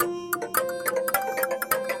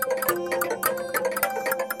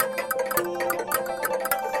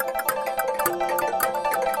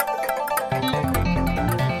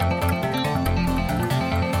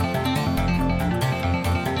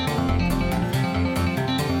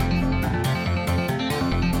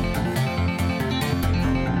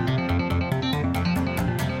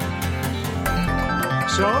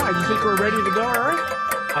So, I think we're ready to go, Eric?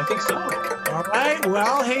 I think so. All right.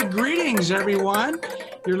 Well, hey, greetings, everyone.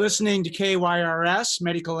 You're listening to KYRS,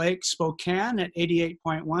 Medical Lake, Spokane at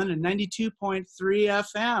 88.1 and 92.3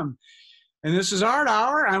 FM. And this is Art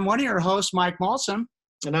Hour. I'm one of your hosts, Mike Malsom.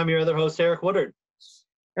 And I'm your other host, Eric Woodard.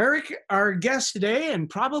 Eric, our guest today, and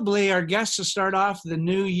probably our guest to start off the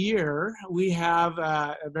new year, we have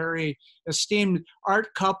a very esteemed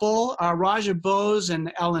art couple, Raja Bose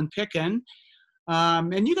and Ellen Picken.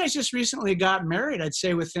 And you guys just recently got married, I'd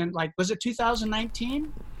say within, was it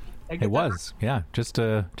 2019? It was, yeah. Just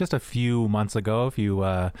a few months ago, if you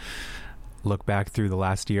look back through the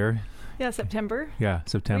last year. Yeah, September. Yeah,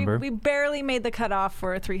 September. We barely made the cutoff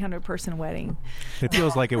for a 300-person wedding. It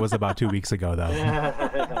feels like it was about 2 weeks ago, though.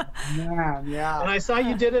 Yeah. And I saw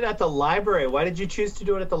you did it at the library. Why did you choose to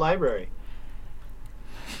do it at the library?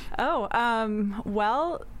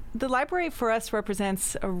 Well, the library for us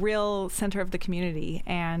represents a real center of the community,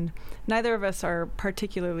 and neither of us are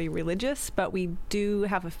particularly religious, but we do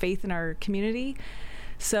have a faith in our community.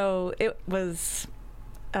 So it was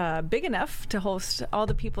big enough to host all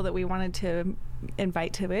the people that we wanted to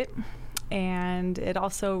invite to it. And it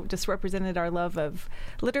also just represented our love of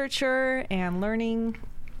literature and learning,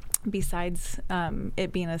 besides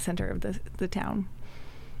it being a center of the town.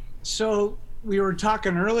 So we were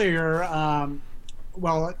talking earlier,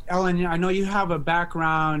 well, Ellen, I know you have a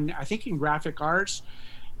background, I think, in graphic arts,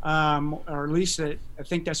 or at least I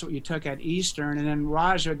think that's what you took at Eastern. And then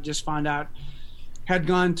Raja just found out, had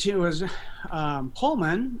gone to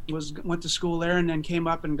Pullman, went to school there, and then came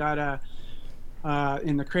up and got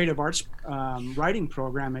in the creative arts writing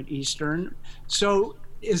program at Eastern. So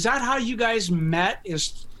is that how you guys met,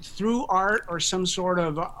 is through art or some sort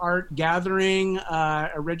of art gathering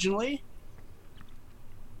originally?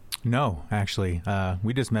 No, actually,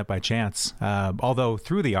 we just met by chance. Although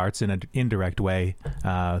through the arts in an indirect way,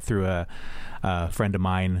 through a friend of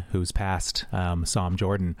mine who's passed, Sam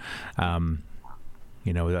Jordan.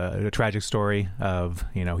 A tragic story of,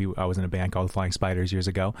 I was in a band called Flying Spiders years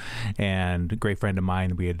ago, and a great friend of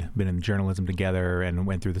mine, we had been in journalism together and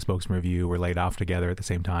went through the Spokesman Review, were laid off together at the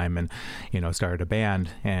same time, and, started a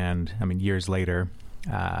band. And years later,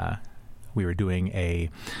 we were doing a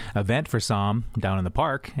event for Sam down in the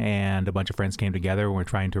park, and a bunch of friends came together. We were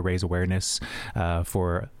trying to raise awareness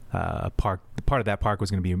for park. Part of that park was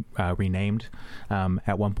going to be renamed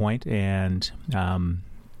at one point, and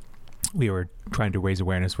we were trying to raise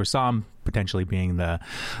awareness for Sam potentially being the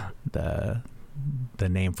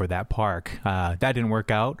name for that park. That didn't work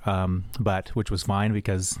out, but which was fine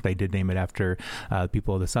because they did name it after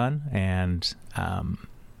people of the sun. And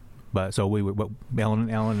but so Ellen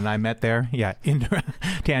and I met there. Yeah,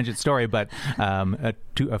 tangent story, but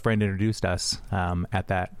a friend introduced us at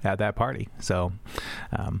that party. So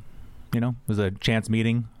it was a chance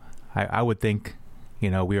meeting. I would think we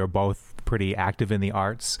were both pretty active in the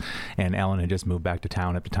arts, and Ellen had just moved back to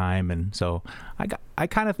town at the time, and so I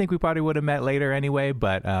kind of think we probably would have met later anyway,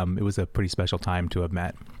 but it was a pretty special time to have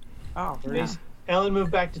met. Oh, very nice. Ellen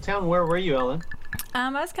moved back to town. Where were you, Ellen? I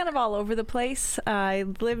was kind of all over the place. I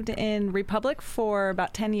lived in Republic for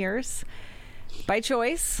about 10 years. By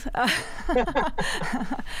choice. I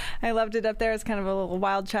loved it up there. As kind of a little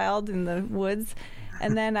wild child in the woods.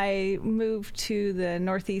 And then I moved to the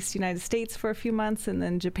Northeast United States for a few months, and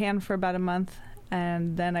then Japan for about a month.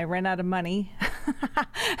 And then I ran out of money.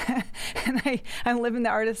 And I'm living the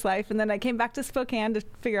artist life. And then I came back to Spokane to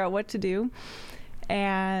figure out what to do.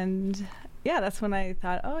 And yeah, that's when I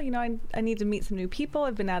thought, I need to meet some new people.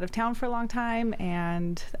 I've been out of town for a long time.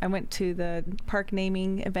 And I went to the park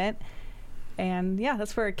naming event. And yeah,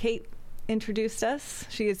 that's where Kate introduced us.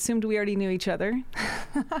 She assumed we already knew each other.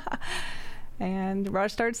 And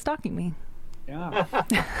Raj started stalking me. Yeah.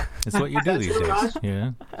 It's what you do these days.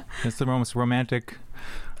 Yeah. It's the most romantic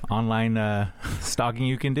online stalking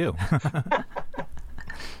you can do.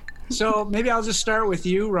 So maybe I'll just start with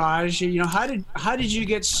you, Raj. How did you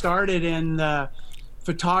get started in the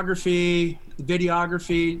photography, the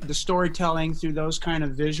videography, the storytelling through those kind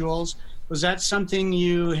of visuals? Was that something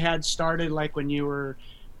you had started like when you were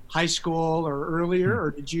high school or earlier,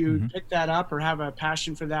 or did you pick that up or have a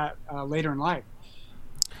passion for that later in life?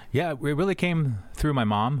 Yeah, it really came through my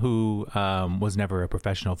mom, who was never a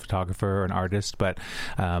professional photographer or an artist, but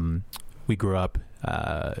we grew up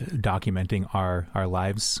documenting our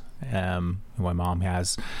lives. My mom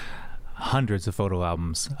has hundreds of photo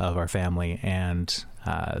albums of our family, and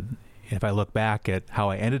if I look back at how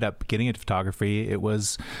I ended up getting into photography, it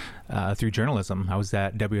was through journalism. I was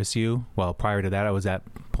at WSU. Well, prior to that, I was at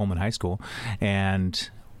Pullman High School, and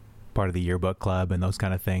part of the yearbook club and those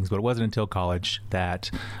kind of things. But it wasn't until college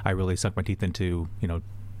that I really sunk my teeth into,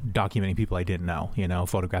 documenting people I didn't know,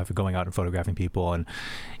 going out and photographing people. And,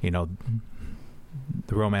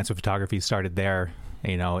 the romance of photography started there,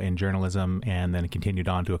 in journalism, and then it continued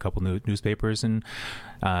on to a couple newspapers and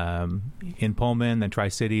in Pullman, then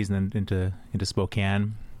Tri-Cities, and then into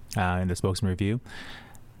Spokane, into Spokesman Review.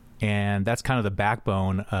 And that's kind of the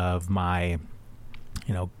backbone of my,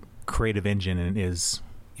 creative engine, and is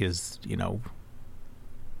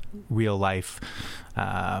real life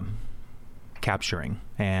capturing.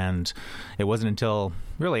 And it wasn't until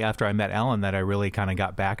really after I met Ellen that I really kind of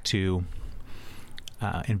got back to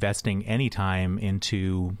investing any time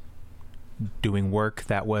into doing work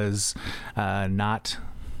that was not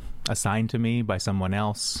assigned to me by someone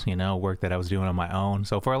else, work that I was doing on my own.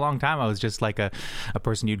 So for a long time, I was just like a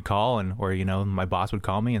person you'd call, or my boss would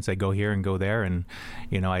call me and say, go here and go there. And,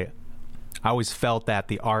 I always felt that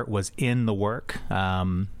the art was in the work.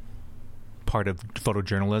 Part of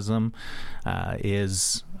photojournalism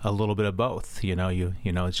is a little bit of both.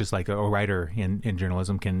 It's just like a writer in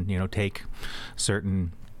journalism can, take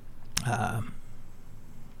certain, can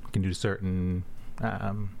do certain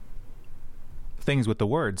things with the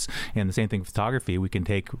words, and the same thing with photography. We can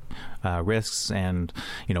take risks and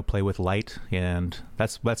play with light, and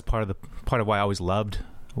that's part of why I always loved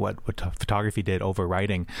what photography did over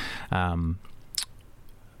writing.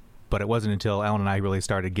 But it wasn't until Ellen and I really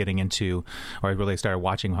started getting into, or I really started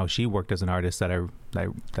watching how she worked as an artist, that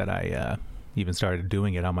I even started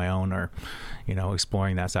doing it on my own, or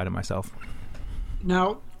exploring that side of myself.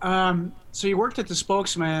 Now, so you worked at the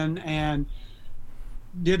Spokesman and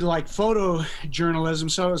did like photojournalism.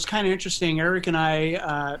 So it was kind of interesting. Eric and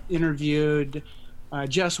I interviewed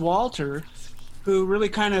Jess Walter, who really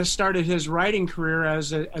kind of started his writing career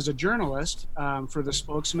as a journalist for the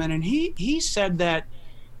Spokesman, and he said that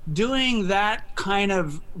doing that kind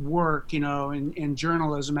of work, in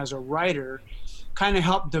journalism as a writer, kind of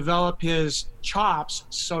helped develop his chops,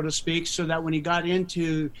 so to speak, so that when he got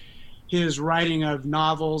into his writing of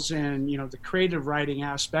novels and, the creative writing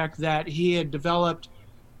aspect, that he had developed,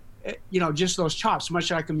 just those chops, much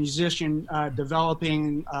like a musician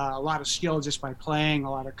developing a lot of skill just by playing a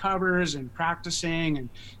lot of covers and practicing and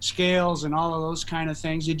scales and all of those kind of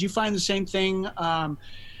things. Did you find the same thing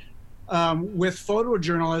with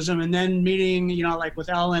photojournalism, and then meeting, like with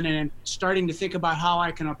Ellen, and starting to think about how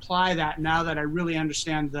I can apply that now that I really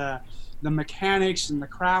understand the mechanics and the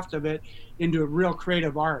craft of it into a real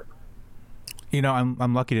creative art?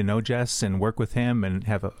 I'm lucky to know Jess and work with him and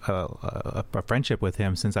have a friendship with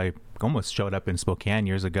him since I almost showed up in Spokane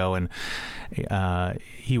years ago. And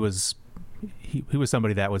he was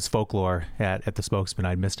somebody that was folklore at the Spokesman.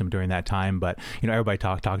 I'd missed him during that time, but everybody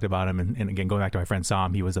talked about him. And again, going back to my friend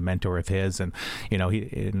Sam, he was a mentor of his, and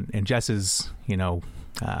and Jess's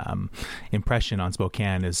impression on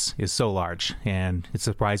Spokane is so large, and it's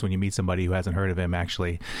a surprise when you meet somebody who hasn't heard of him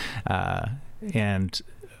actually. And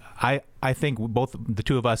I think both the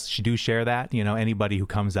two of us do share that. Anybody who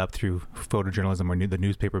comes up through photojournalism or the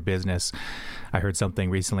newspaper business, I heard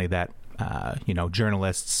something recently that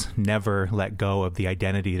journalists never let go of the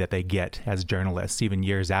identity that they get as journalists. Even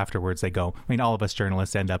years afterwards, they go, all of us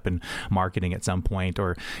journalists end up in marketing at some point,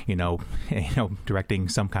 or, directing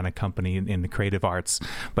some kind of company in the creative arts.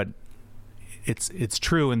 But it's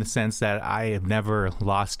true in the sense that I have never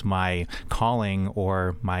lost my calling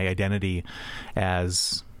or my identity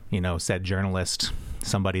as, said journalist,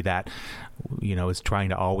 somebody that, is trying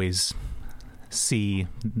to always see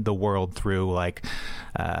the world through, like,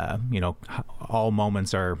 all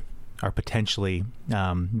moments are potentially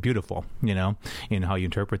beautiful, in how you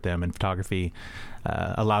interpret them. And photography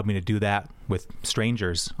allowed me to do that with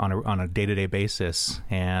strangers on a day-to-day basis.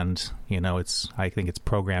 And, I think it's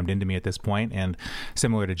programmed into me at this point. And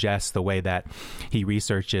similar to Jess, the way that he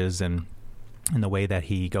researches and the way that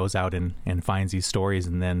he goes out and finds these stories,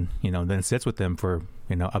 and then sits with them for,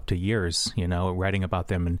 up to years, writing about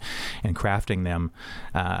them and crafting them.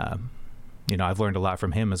 I've learned a lot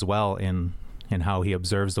from him as well in how he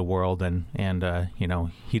observes the world, and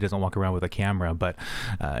he doesn't walk around with a camera, but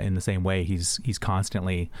in the same way, he's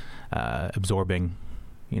constantly absorbing,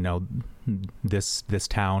 this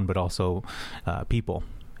town, but also people.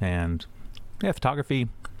 And photography,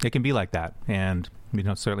 it can be like that. And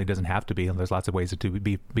it certainly doesn't have to be. There's lots of ways to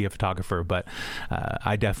be a photographer, but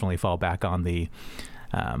I definitely fall back on the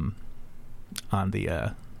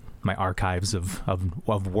my archives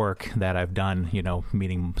of work that I've done,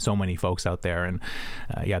 meeting so many folks out there. And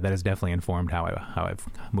that has definitely informed how I've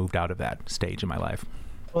moved out of that stage in my life.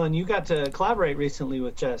 Well, and you got to collaborate recently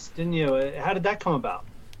with Jess, didn't you? How did that come about?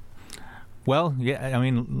 Well, yeah, I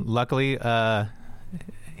mean, luckily,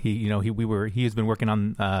 he has been working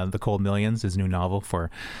on The Cold Millions, his new novel, for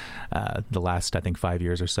the last, I think, 5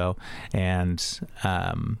 years or so, and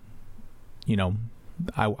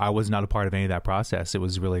I was not a part of any of that process. It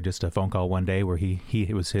was really just a phone call one day where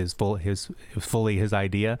it was fully his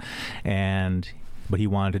idea, but he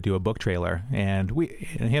wanted to do a book trailer, and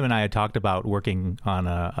him and I had talked about working on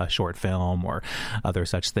a short film or other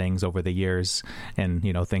such things over the years, and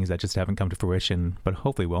things that just haven't come to fruition, but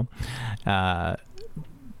hopefully will.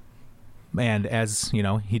 And as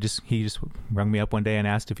he just rung me up one day and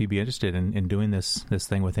asked if he'd be interested in doing this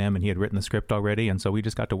thing with him, and he had written the script already, and so we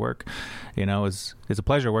just got to work. It's a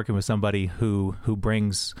pleasure working with somebody who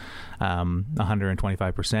brings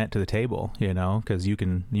 125% to the table, because you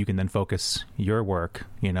can then focus your work,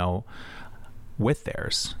 with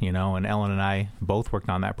theirs, and Ellen and I both worked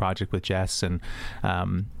on that project with Jess, and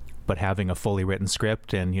but having a fully written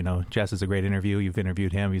script, and Jess is a great interview. You've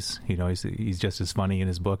interviewed him. He's just as funny in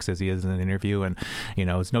his books as he is in an interview, and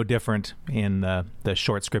it's no different in the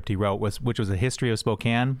short script he wrote, which was a history of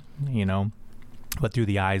Spokane, but through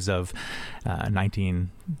the eyes of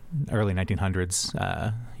early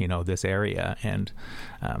 1900s, this area, and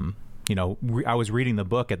I was reading the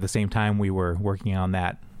book at the same time we were working on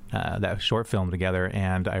that short film together,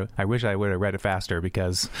 and I wish I would have read it faster,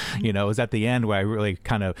 because it was at the end where I really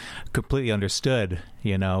kind of completely understood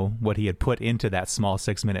what he had put into that small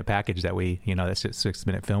 6-minute package that that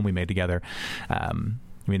 6-minute film we made together.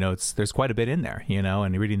 There's quite a bit in there,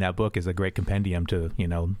 and reading that book is a great compendium to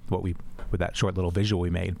with that short little visual we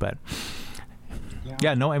made. But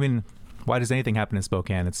why does anything happen in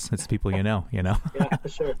Spokane? It's people Yeah, for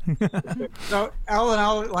sure. So, Ellen,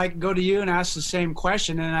 I'll go to you and ask the same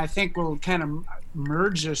question, and I think we'll kind of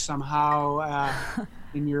merge this somehow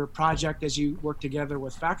in your project as you work together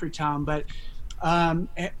with Factory Town. But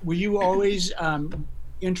were you always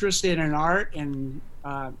interested in art, and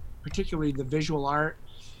particularly the visual art,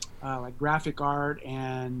 like graphic art?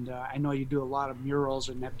 And I know you do a lot of murals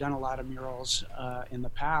and have done a lot of murals in the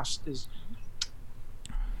past.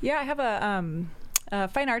 Yeah, I have a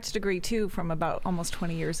fine arts degree too, from about almost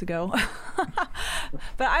 20 years ago.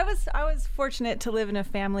 But I was fortunate to live in a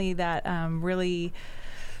family that really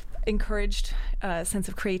encouraged a sense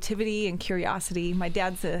of creativity and curiosity. My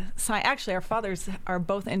dad's actually our fathers are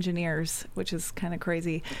both engineers, which is kind of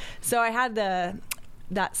crazy. So I had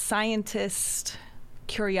that scientist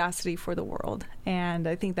curiosity for the world, and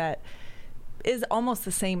I think that is almost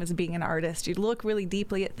the same as being an artist. You look really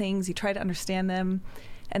deeply at things, you try to understand them,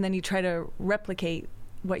 and then you try to replicate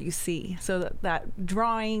what you see. So that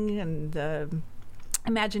drawing and the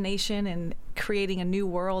imagination and creating a new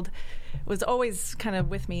world was always kind of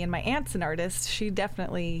with me. And my aunt's an artist. She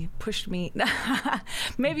definitely pushed me,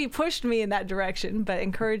 maybe pushed me in that direction, but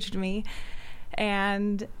encouraged me.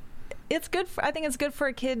 And it's good. I think it's good for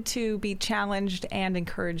a kid to be challenged and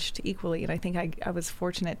encouraged equally. And I think I was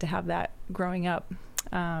fortunate to have that growing up.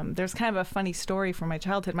 There's kind of a funny story from my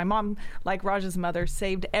childhood. My mom, like Raj's mother,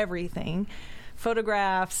 saved everything: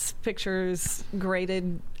 photographs, pictures,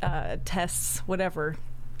 graded tests, whatever.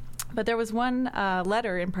 But there was one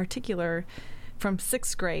letter in particular from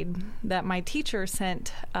 6th grade that my teacher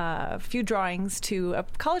sent a few drawings to a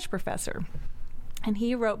college professor. And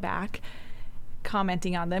he wrote back,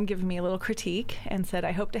 commenting on them, giving me a little critique, and said,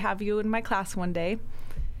 "I hope to have you in my class one day."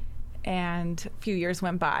 And a few years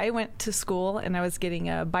went by. I went to school, and I was getting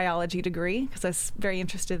a biology degree because I was very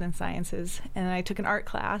interested in sciences. And I took an art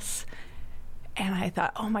class, and I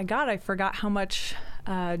thought, oh my God, I forgot how much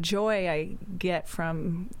joy I get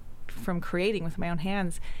from creating with my own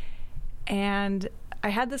hands. And I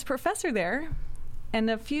had this professor there, and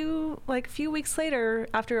a few weeks later,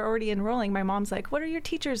 after already enrolling, my mom's like, "What are your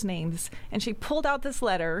teachers' names?" And she pulled out this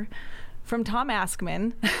letter from Tom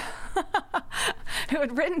Askman, who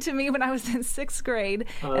had written to me when I was in 6th grade,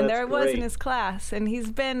 and there I was in his class. And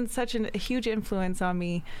he's been such a huge influence on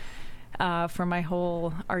me for my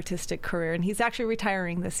whole artistic career. And he's actually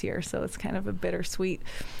retiring this year, so it's kind of a bittersweet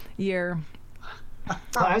year.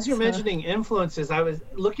 Well, as you're mentioning influences, I was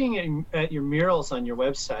looking at your murals on your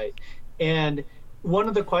website, and one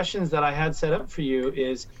of the questions that I had set up for you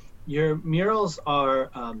is your murals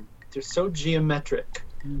are they're so geometric.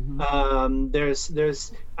 Mm-hmm. I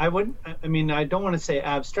don't want to say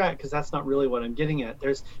abstract, because that's not really what I'm getting at.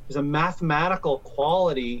 There's a mathematical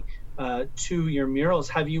quality to your murals.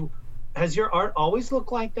 Has your art always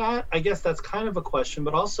looked like that? I guess that's kind of a question,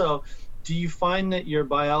 but also, do you find that your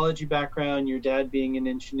biology background, your dad being an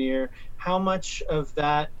engineer, how much of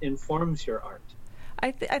that informs your art?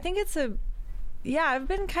 I think it's Yeah, I've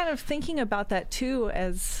been kind of thinking about that too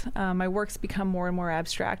as my work's become more and more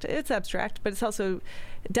abstract. It's abstract, but it's also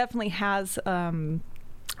definitely has.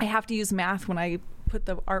 I have to use math when I put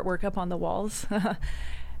the artwork up on the walls,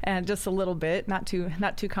 and just a little bit, not too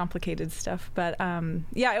complicated stuff. But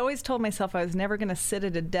yeah, I always told myself I was never going to sit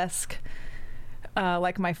at a desk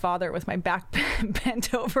like my father with my back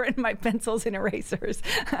bent over and my pencils and erasers.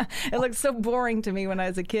 It looked so boring to me when I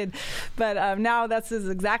was a kid. But now that's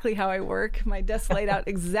exactly how I work. My desk laid out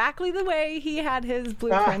exactly the way he had his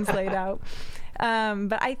blueprints laid out.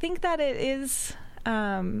 But I think that it is,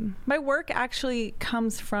 my work actually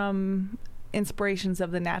comes from inspirations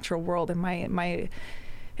of the natural world and my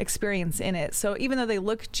experience in it. So even though they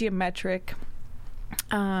look geometric,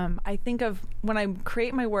 I think of, when I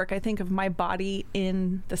create my work, I think of my body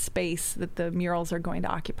in the space that the murals are going to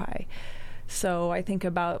occupy. So I think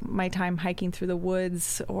about my time hiking through the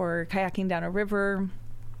woods or kayaking down a river,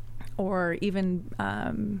 or even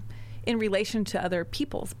in relation to other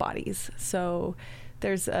people's bodies. So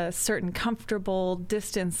there's a certain comfortable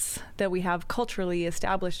distance that we have culturally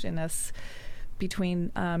established in us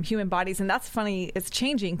between human bodies. And that's funny, it's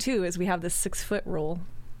changing too, as we have this 6-foot rule.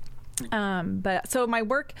 But so my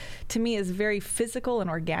work to me is very physical and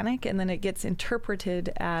organic, and then it gets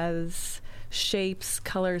interpreted as shapes,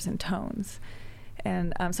 colors, and tones.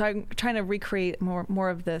 And so I'm trying to recreate more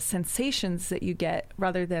of the sensations that you get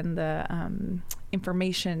rather than the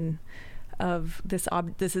information of this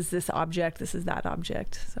is this object, this is that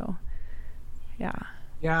object. So, yeah.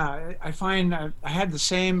 Yeah, I find I had the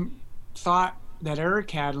same thought that Eric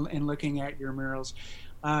had in looking at your murals.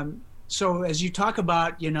 So as you talk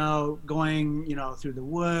about, going, through the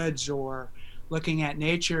woods or looking at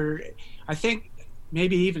nature, I think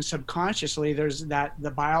maybe even subconsciously there's that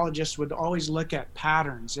the biologist would always look at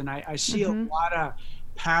patterns. And I see a lot of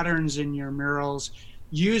patterns in your murals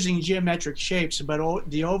using geometric shapes, but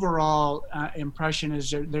the overall impression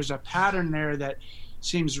is there's a pattern there that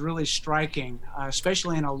seems really striking,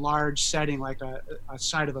 especially in a large setting like a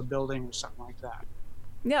side of a building or something like that.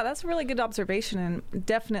 Yeah, that's a really good observation, and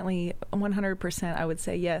definitely 100% I would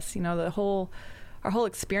say yes. Our whole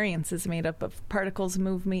experience is made up of particles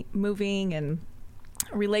moving and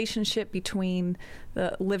relationship between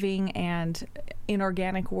the living and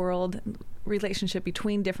inorganic world, relationship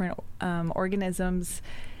between different organisms,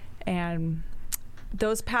 and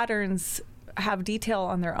those patterns have detail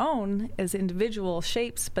on their own as individual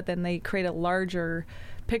shapes, but then they create a larger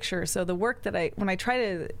picture. So the work that when I try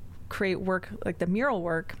to create work like the mural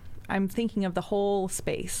work, I'm thinking of the whole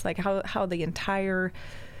space, like how the entire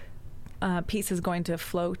piece is going to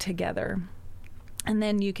flow together, and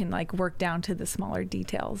then you can work down to the smaller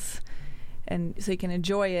details, and so you can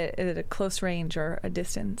enjoy it at a close range or a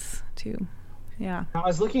distance too. Yeah. I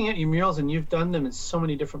was looking at your murals, and you've done them in so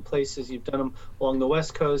many different places. You've done them along the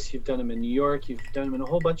West Coast, you've done them in New York, you've done them in a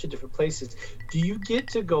whole bunch of different places. Do you get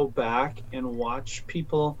to go back and watch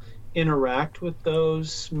people interact with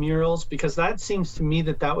those murals? Because that seems to me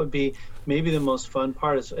that would be maybe the most fun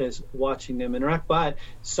part is watching them interact. But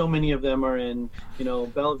so many of them are in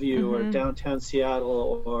Bellevue or downtown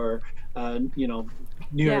Seattle or New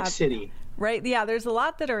York City. Right. Yeah. There's a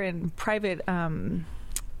lot that are in private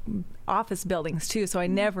office buildings too. So I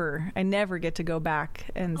never get to go back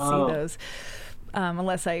and see those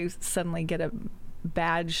unless I suddenly get a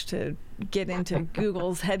badge to get into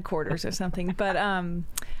Google's headquarters or something. But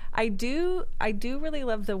I do really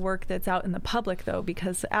love the work that's out in the public though,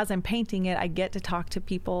 because as I'm painting it, I get to talk to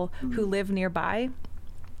people who live nearby,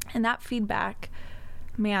 and that feedback,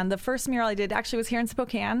 man, the first mural I did actually was here in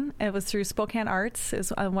Spokane. It was through Spokane Arts. It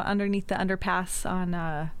was underneath the underpass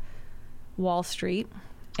on Wall Street.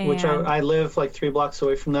 Which I live 3 blocks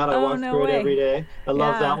away from that. I walk through it every day. I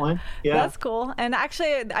love that one. Yeah, that's cool. And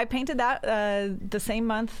actually, I painted that the same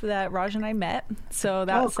month that Raj and I met. So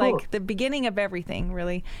that's cool. the beginning of everything,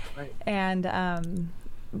 really. Right. And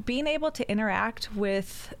being able to interact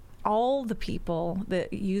with all the people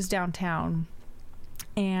that use downtown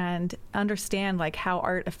and understand how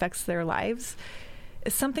art affects their lives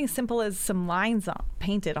is something simple as some lines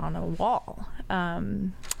painted on a wall.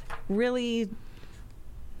 Really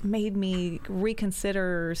made me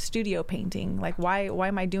reconsider studio painting. Why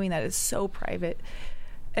am I doing that? It's so private.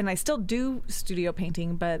 And I still do studio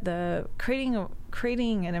painting, but the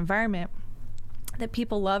creating an environment that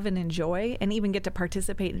people love and enjoy and even get to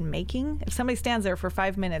participate in making. If somebody stands there for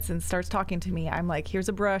 5 minutes and starts talking to me, I'm like, here's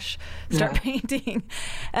a brush, start painting.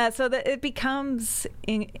 So that it becomes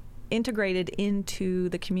integrated into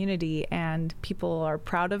the community, and people are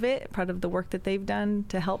proud of it, proud of the work that they've done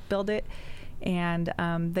to help build it. And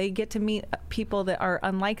they get to meet people that are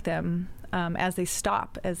unlike them, as they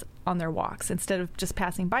stop as on their walks. Instead of just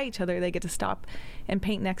passing by each other, they get to stop and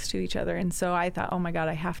paint next to each other. And so I thought, oh my God,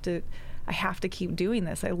 I have to keep doing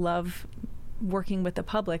this. I love working with the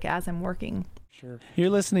public as I'm working. Sure. You're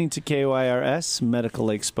listening to KYRS Medical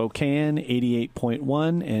Lake Spokane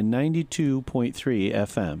 88.1 and 92.3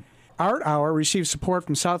 FM. Art Hour receives support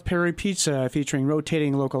from South Perry Pizza, featuring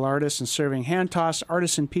rotating local artists and serving hand-tossed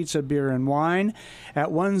artisan pizza, beer, and wine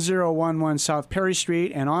at 1011 South Perry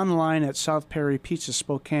Street and online at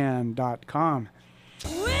southperrypizzaspokane.com.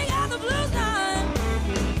 We got the blues now.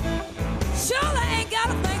 Surely ain't got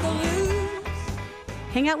a thing to lose.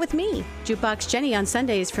 Hang out with me, Jukebox Jenny, on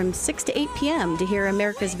Sundays from 6 to 8 p.m. to hear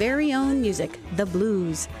America's very own music, the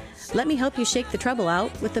blues. Let me help you shake the trouble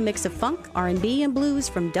out with a mix of funk, R&B, and blues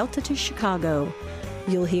from Delta to Chicago.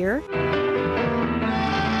 You'll hear... and...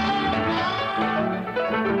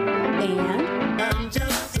 I'm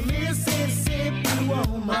just a Mississippi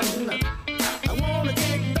woman. I want to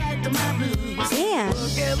get back to my blues. and...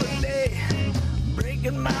 Work every day,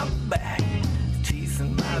 breaking my back,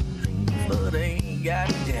 chasing my dreams, but ain't got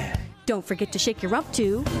jack. don't forget to shake your rump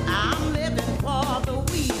to... I'm living for the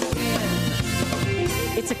weekend.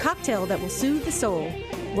 It's a cocktail that will soothe the soul.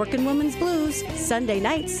 Working Woman's Blues, Sunday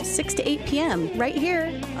nights, 6 to 8 p.m., right here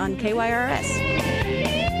on KYRS.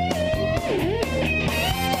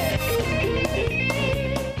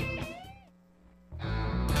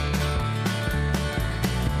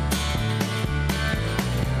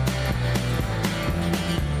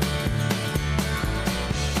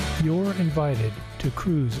 You're invited to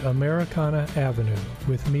cruise Americana Avenue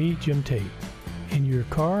with me, Jim Tate, in your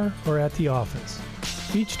car or at the office,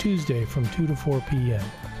 each Tuesday from 2 to 4 p.m.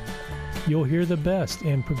 You'll hear the best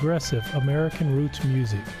in progressive American roots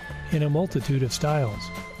music in a multitude of styles.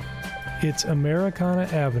 It's Americana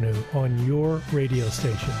Avenue on your radio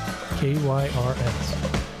station,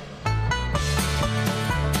 KYRS.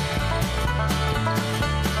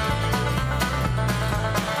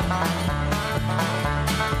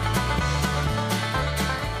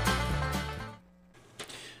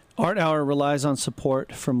 Art Hour relies on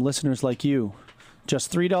support from listeners like you.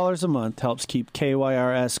 Just $3 a month helps keep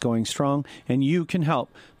KYRS going strong, and you can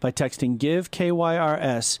help by texting GIVE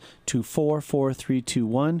KYRS to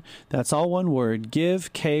 44321. That's all one word,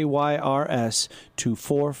 GIVE KYRS to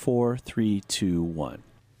 44321.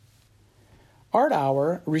 Art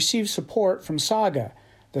Hour receives support from Saga,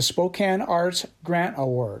 the Spokane Arts Grant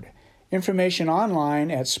Award. Information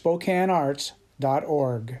online at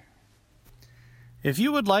spokanearts.org. If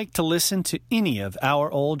you would like to listen to any of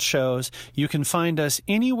our old shows, you can find us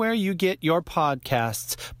anywhere you get your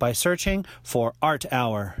podcasts by searching for Art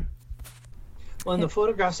Hour. Well, in the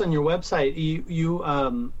photographs on your website, you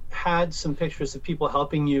had some pictures of people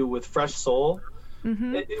helping you with Fresh Soul.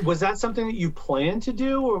 Mm-hmm. Was that something that you planned to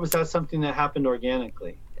do, or was that something that happened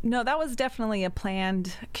organically? No, that was definitely a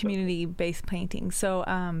planned community-based painting. So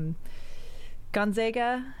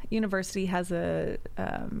Gonzaga University has a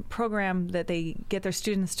program that they get their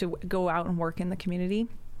students to go out and work in the community.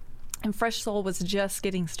 And Fresh Soul was just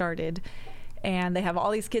getting started. And they have all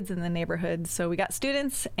these kids in the neighborhood. So we got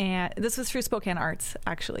students, and this was through Spokane Arts,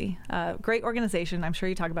 actually. Great organization. I'm sure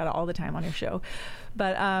you talk about it all the time on your show.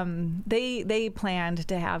 But they planned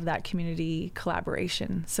to have that community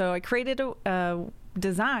collaboration. So I created a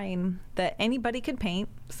design that anybody could paint.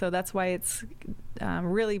 So that's why it's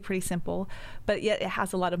really pretty simple. But yet it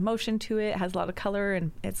has a lot of motion to it. It has a lot of color,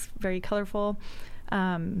 and it's very colorful.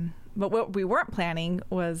 But what we weren't planning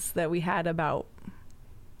was that we had about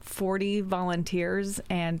 40 volunteers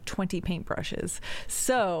and 20 paintbrushes.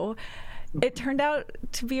 So it turned out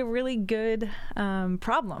to be a really good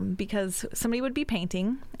problem, because somebody would be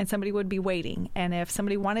painting and somebody would be waiting. And if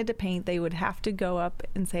somebody wanted to paint, they would have to go up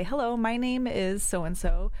and say, "Hello, my name is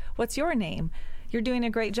so-and-so. What's your name? You're doing a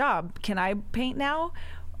great job. Can I paint now?"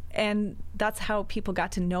 And that's how people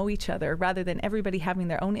got to know each other. Rather than everybody having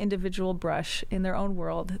their own individual brush in their own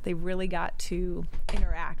world, they really got to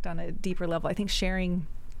interact on a deeper level. I think sharing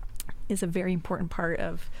is a very important part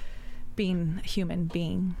of being a human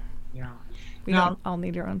being. Yeah. We don't all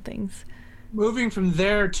need our own things. Moving from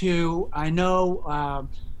there to, I know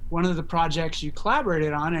one of the projects you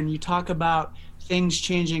collaborated on, and you talk about things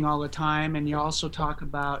changing all the time, and you also talk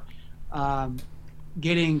about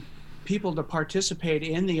getting people to participate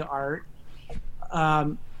in the art.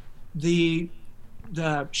 The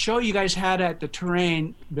show you guys had at the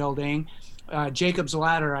Terrain building, Jacob's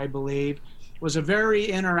Ladder, I believe, was a very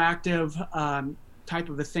interactive type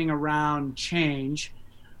of a thing around change.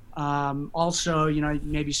 Also,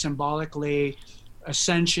 maybe symbolically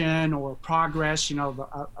ascension or progress,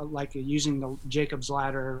 like using the Jacob's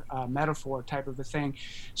ladder metaphor type of a thing.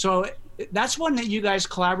 So that's one that you guys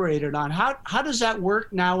collaborated on. How does that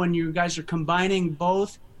work now when you guys are combining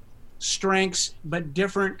both strengths but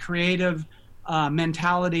different creative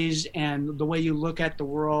mentalities and the way you look at the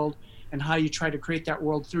world and how you try to create that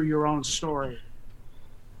world through your own story?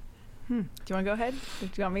 Do you want to go ahead? Do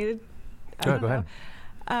you want me to? Go ahead.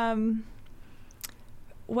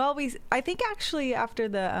 Well, I think actually after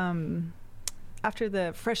the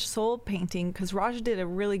Fresh Soul painting, because Raj did a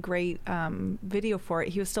really great video for it.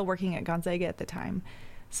 He was still working at Gonzaga at the time,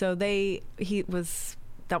 so that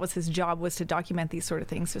was his job, was to document these sort of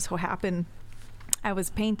things. So happened I was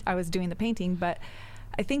doing the painting, but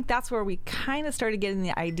I think that's where we kind of started getting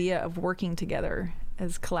the idea of working together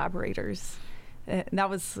as collaborators. That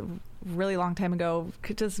was a really long time ago,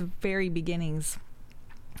 just very beginnings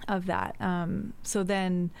of that. So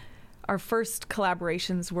then our first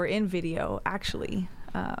collaborations were in video, actually,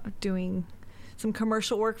 doing some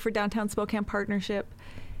commercial work for Downtown Spokane Partnership.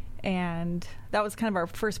 And that was kind of our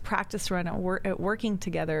first practice run at working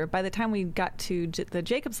together. By the time we got to the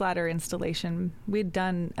Jacob's Ladder installation, we'd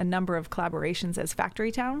done a number of collaborations as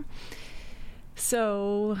Factory Town.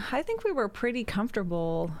 So I think we were pretty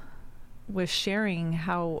comfortable with sharing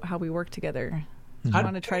how we work together. Mm-hmm. I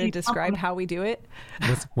want to try to describe how we do it.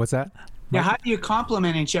 What's that? Yeah, how do you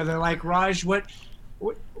complement each other? Like, Raj, what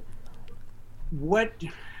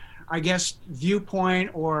I guess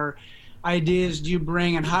viewpoint or ideas do you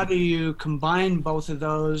bring, and how do you combine both of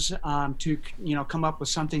those to come up with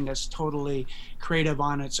something that's totally creative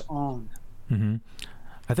on its own? Mm-hmm.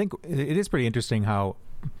 I think it is pretty interesting how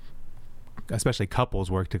especially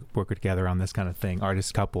couples work together on this kind of thing.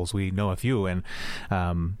 Artist couples, we know a few, and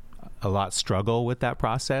a lot struggle with that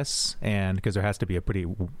process, and because there has to be a pretty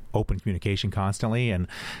open communication constantly. And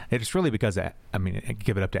it's really because I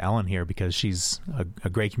give it up to Ellen here, because she's a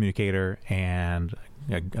great communicator and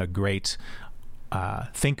a great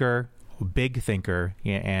thinker, big thinker,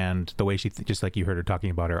 and the way she just like you heard her talking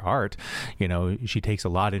about her art, she takes a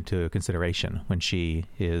lot into consideration when she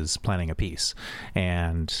is planning a piece.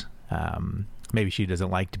 And maybe she doesn't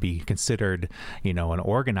like to be considered an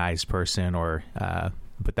organized person, or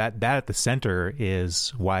but that at the center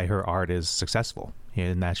is why her art is successful,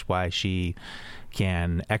 and that's why she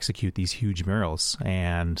can execute these huge murals.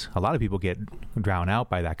 And a lot of people get drowned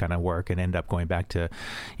out by that kind of work and end up going back to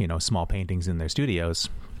small paintings in their studios,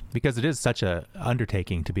 because it is such a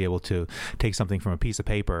undertaking to be able to take something from a piece of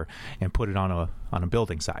paper and put it on a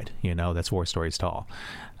building site that's 4 stories tall.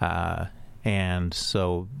 And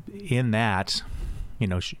so in that,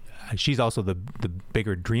 she's also the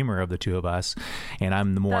bigger dreamer of the two of us, and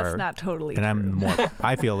I'm the more. That's not totally. And true. I'm more.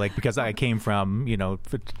 I feel like, because I came from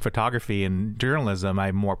photography and journalism,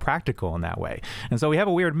 I'm more practical in that way, and so we have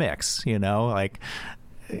a weird mix. We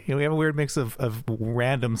have a weird mix of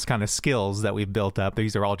random kind of skills that we've built up.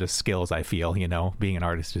 These are all just skills, I feel. Being an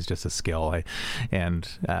artist is just a skill, and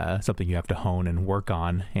something you have to hone and work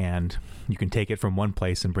on. And you can take it from one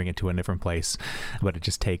place and bring it to a different place, but it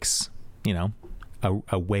just takes,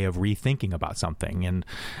 a way of rethinking about something.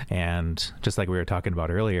 And just like we were talking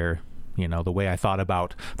about earlier, the way I thought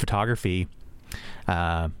about photography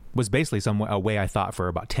was basically a way I thought for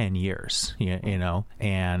about 10 years,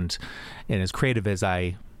 and as creative as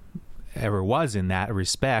I ever was in that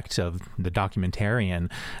respect of the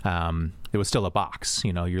documentarian, it was still a box.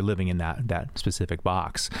 You're living in that specific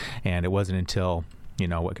box, and it wasn't until I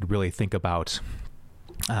could really think about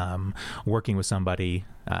working with somebody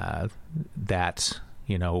that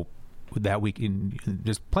we can.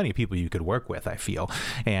 There's plenty of people you could work with, I feel,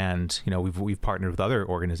 and we've partnered with other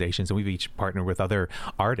organizations, and we've each partnered with other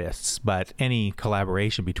artists. But any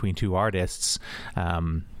collaboration between 2 artists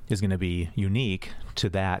is going to be unique to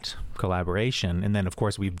that collaboration. And then, of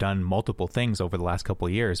course, we've done multiple things over the last couple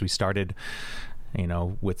of years. We started,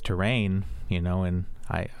 with Terrain, and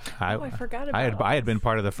I forgot about I had been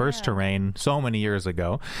part of the first Terrain so many years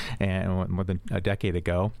ago, and more than a decade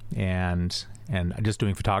ago, and just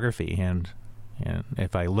doing photography. And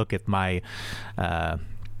if I look at my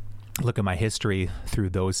history through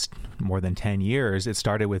those more than 10 years, it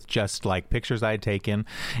started with just like pictures I had taken,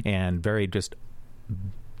 and very just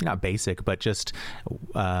not basic, but just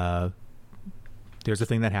there's a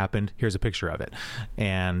thing that happened, here's a picture of it.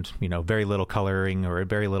 And, very little coloring or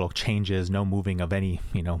very little changes, no moving of any,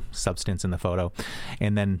 substance in the photo.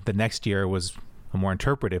 And then the next year was a more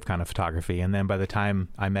interpretive kind of photography. And then by the time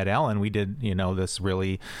I met Ellen, we did, this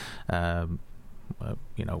really, I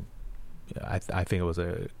think it was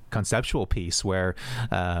a conceptual piece where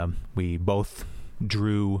we both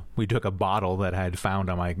we took a bottle that I had found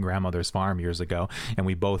on my grandmother's farm years ago, and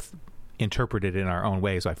we both interpreted it in our own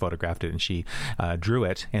way. So I photographed it and she drew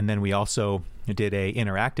it. And then we also did a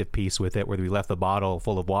interactive piece with it where we left the bottle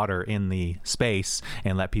full of water in the space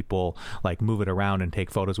and let people like move it around and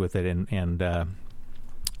take photos with it and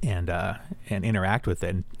interact with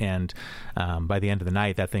it. And by the end of the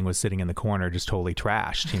night, that thing was sitting in the corner just totally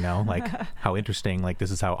trashed, like how interesting, like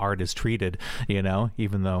this is how art is treated,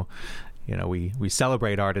 even though we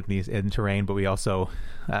celebrate art in terrain, but we also,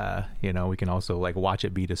 we can also like watch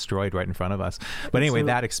it be destroyed right in front of us. But anyway,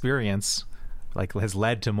 that experience like has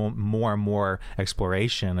led to more and more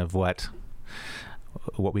exploration of what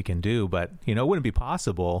we can do. But it wouldn't be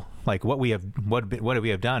possible. Like what we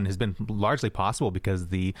have done has been largely possible because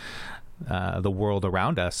the world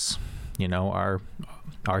around us,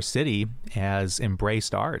 our city has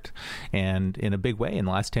embraced art, and in a big way in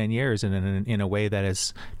the last 10 years, and in a way that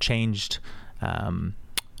has changed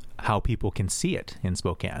how people can see it in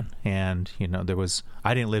Spokane. And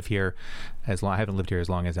I didn't live here I haven't lived here as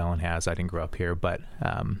long as Ellen has. I didn't grow up here, but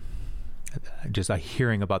just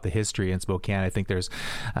hearing about the history in Spokane, I think there's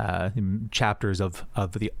chapters of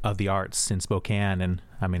the arts in Spokane, and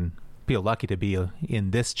I mean, feel lucky to be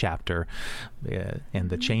in this chapter and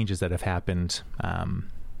the changes that have happened,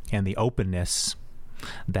 and the openness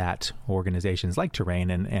that organizations like Terrain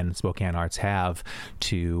and Spokane Arts have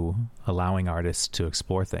to allowing artists to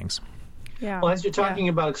explore things. Yeah. Well, as you're talking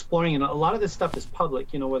about exploring, a lot of this stuff is public,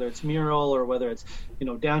 whether it's mural or whether it's,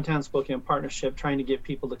 Downtown Spokane Partnership trying to get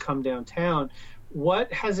people to come downtown.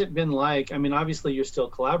 What has it been like? I mean, obviously you're still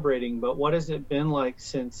collaborating, but what has it been like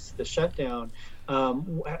since the shutdown?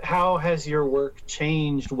 How has your work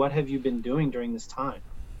changed? What have you been doing during this time?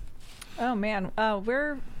 Oh, man.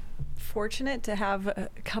 We're fortunate to have a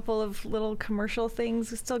couple of little commercial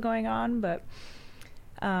things still going on, but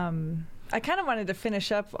I kind of wanted to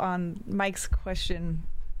finish up on Mike's question,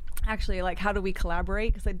 actually, like, how do we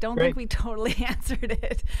collaborate? Because I don't think we totally answered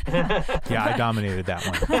it. Yeah, I dominated that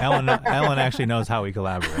one. Ellen actually knows how we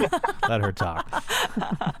collaborate. Let her talk.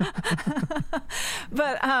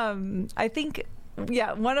 But I think,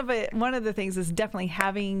 one of the things is definitely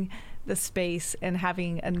having the space and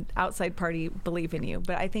having an outside party believe in you.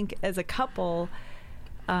 But I think as a couple,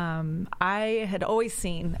 I had always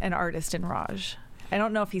seen an artist in Raj. I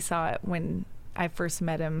don't know if he saw it when I first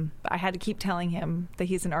met him. I had to keep telling him that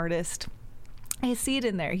he's an artist. I see it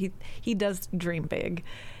in there. He does dream big,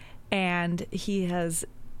 and he has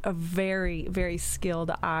a very, very skilled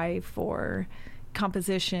eye for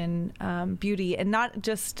composition, beauty, and not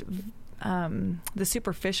just the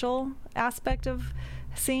superficial aspect of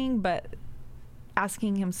seeing, but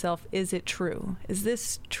asking himself, is it true? Is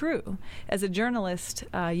this true? As a journalist,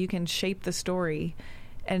 you can shape the story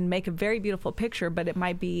and make a very beautiful picture, but it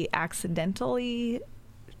might be accidentally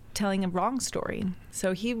telling a wrong story.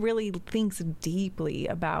 So he really thinks deeply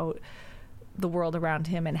about the world around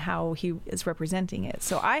him and how he is representing it.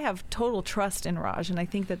 So I have total trust in Raj, and I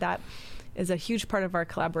think that is a huge part of our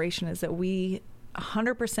collaboration, is that we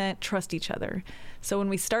 100% trust each other. So when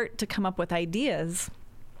we start to come up with ideas,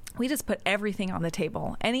 we just put everything on the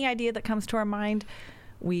table. Any idea that comes to our mind,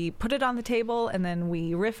 we put it on the table, and then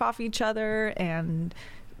we riff off each other and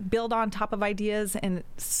build on top of ideas. And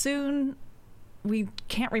soon we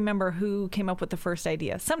can't remember who came up with the first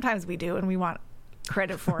idea. Sometimes we do, and we want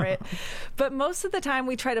credit for it. But most of the time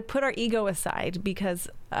we try to put our ego aside, because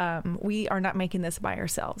we are not making this by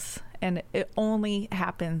ourselves. And it only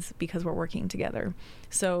happens because we're working together.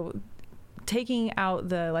 So taking out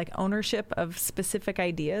the ownership of specific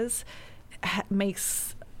ideas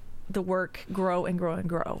makes the work grow and grow and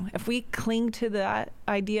grow. If we cling to that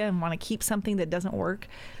idea and want to keep something that doesn't work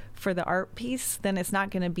for the art piece, then it's not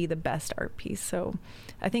going to be the best art piece. So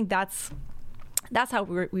I think that's how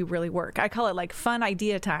we really work. I call it fun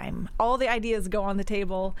idea time. All the ideas go on the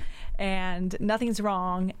table and nothing's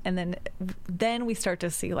wrong. And then we start to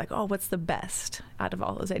see what's the best out of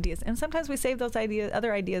all those ideas. And sometimes we save those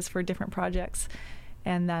other ideas for different projects.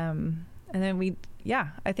 And then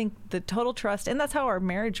I think the total trust, and that's how our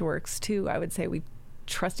marriage works too. I would say we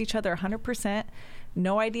trust each other 100%.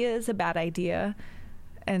 No idea is a bad idea.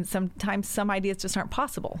 And sometimes some ideas just aren't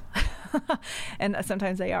possible. And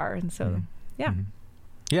sometimes they are. And so, yeah. Mm-hmm.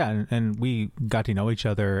 Yeah. And we got to know each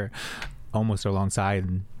other almost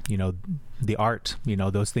alongside, the art,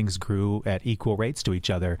 those things grew at equal rates to each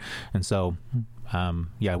other. And so,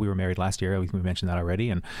 we were married last year. We mentioned that already.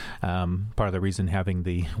 And part of the reason having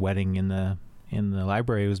the wedding in the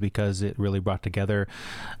library was because it really brought together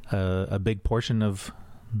a big portion of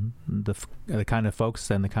the kind of folks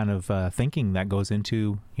and the kind of thinking that goes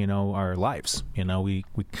into, our lives. We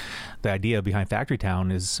the idea behind Factory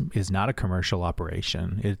Town is not a commercial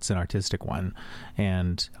operation. It's an artistic one.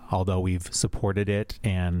 And although we've supported it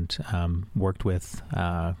and worked with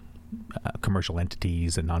commercial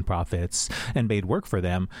entities and nonprofits and made work for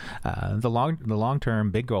them, the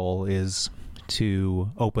long-term big goal is to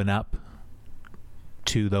open up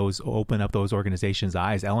those organizations'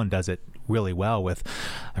 eyes. Ellen does it really well with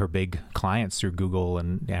her big clients through Google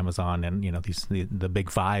and Amazon and the big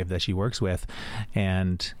five that she works with,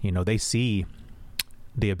 and they see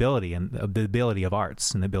the ability of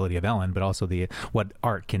arts and the ability of Ellen, but also what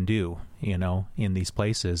art can do, in these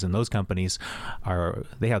places. And those companies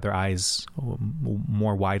they have their eyes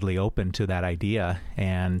more widely open to that idea.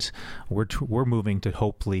 And we're moving to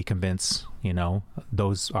hopefully convince,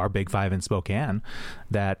 our big five in Spokane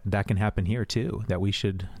that can happen here too, that we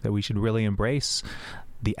should really embrace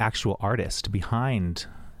the actual artist behind,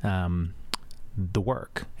 the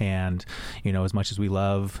work. And as much as we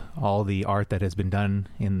love all the art that has been done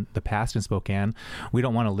in the past in Spokane, we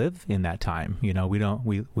don't want to live in that time. We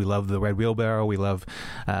love the Red Wheelbarrow. We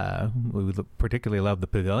particularly love the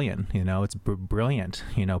Pavilion. It's a brilliant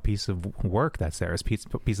piece of work that's there. It's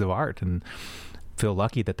a piece of art, and feel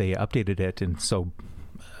lucky that they updated it and so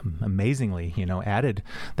amazingly added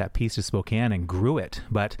that piece to Spokane and grew it.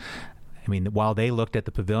 But while they looked at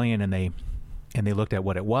the Pavilion and they looked at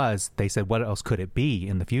what it was, they said, what else could it be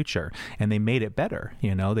in the future? And they made it better.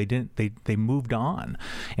 They moved on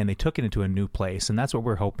and they took it into a new place. And that's what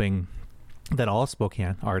we're hoping that all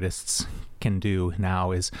Spokane artists can do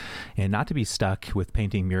now, is not to be stuck with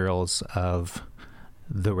painting murals of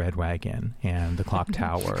the Red Wagon and the Clock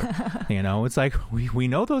Tower. It's like, we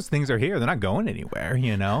know those things are here. They're not going anywhere,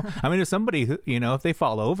 if somebody, if they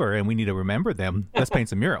fall over and we need to remember them, let's paint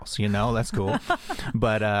some murals, that's cool.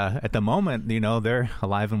 But at the moment, they're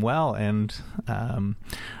alive and well. And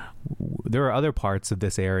there are other parts of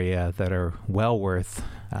this area that are well worth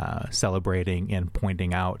celebrating and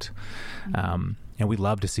pointing out. And we'd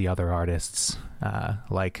love to see other artists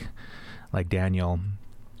like Daniel.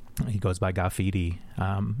 He goes by Graffiti,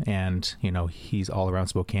 and he's all around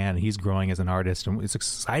Spokane. He's growing as an artist, and it's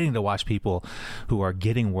exciting to watch people who are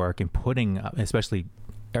getting work and especially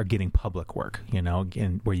are getting public work,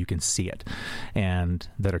 where you can see it, and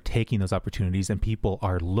that are taking those opportunities. And people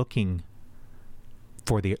are looking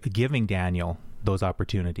for giving Daniel those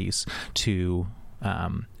opportunities to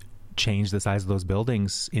change the size of those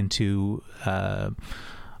buildings into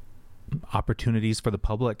opportunities for the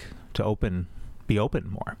public to be open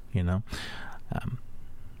more,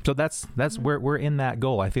 so that's where we're in that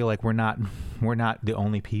goal. I feel like we're not the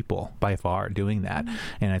only people by far doing that.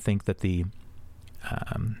 And I think that the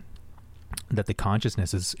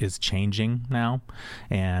consciousness is changing now,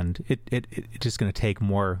 and it's just going to take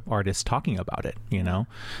more artists talking about it,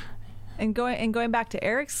 And going back to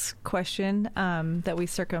Eric's question that we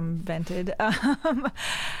circumvented,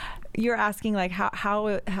 you're asking like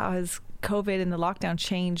how has COVID and the lockdown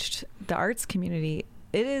changed the arts community?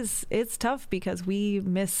 It's tough because we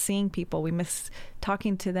miss seeing people. We miss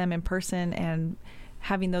talking to them in person and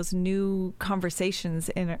having those new conversations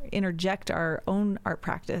interject our own art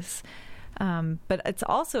practice. But it's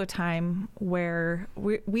also a time where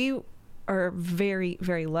we are very,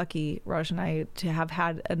 very lucky, Raj and I, to have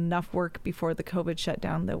had enough work before the COVID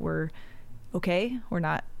shutdown that we're okay. We're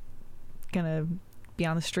not going to be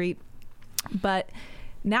on the street. But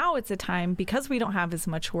now it's a time, because we don't have as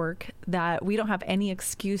much work, that we don't have any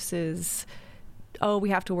excuses. Oh,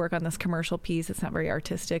 we have to work on this commercial piece. It's not very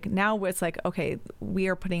artistic. Now it's like, okay, we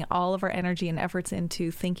are putting all of our energy and efforts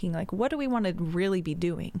into thinking like, what do we want to really be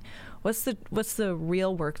doing? What's the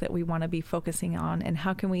real work that we want to be focusing on? And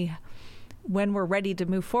how can we, when we're ready to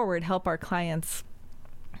move forward, help our clients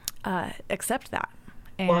accept that?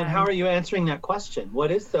 And how are you answering that question?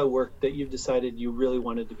 What is the work that you've decided you really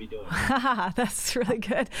wanted to be doing? That's really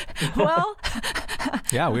good. Well,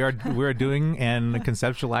 yeah, we are doing and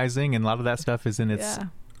conceptualizing, and a lot of that stuff is in its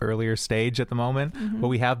earlier stage at the moment. But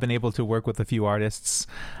we have been able to work with a few artists.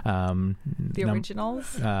 The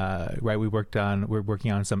originals, right? We're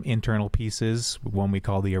working on some internal pieces, one we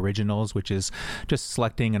call the originals, which is just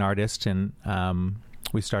selecting an artist, and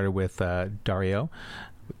we started with Dario.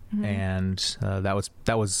 And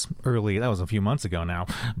that was early. That was a few months ago now.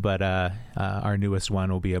 But our newest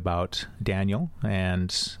one will be about Daniel,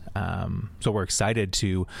 and so we're excited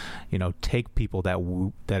to, take people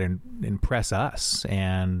that impress us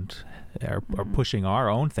and are pushing our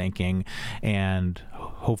own thinking, and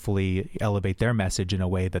hopefully elevate their message in a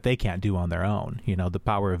way that they can't do on their own. You know, the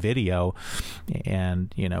power of video,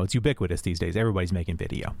 and you know, it's ubiquitous these days. Everybody's making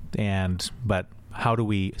video, but how do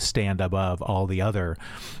we stand above all the other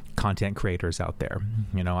content creators out there?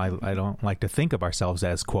 You know, I don't like to think of ourselves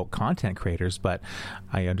as, quote, content creators, but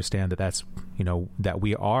I understand that that's, you know, that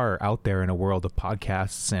we are out there in a world of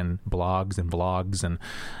podcasts and blogs and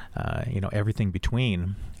you know, everything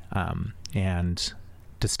between, and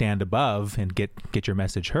to stand above and get your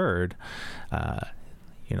message heard.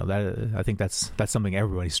 You know, that I think that's something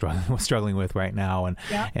everybody's struggling with right now.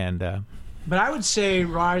 And but I would say,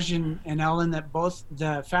 Raj and Ellen, that both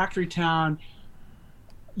the Factory Town,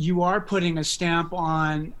 you are putting a stamp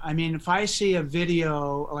on. I mean, if I see a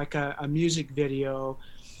video, like a music video,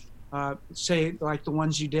 say like the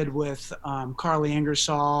ones you did with Carly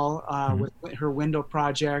Ingersoll, with her Window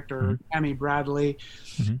Project, or Tammy Bradley,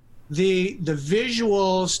 the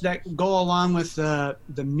visuals that go along with the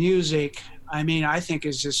music, I mean, I think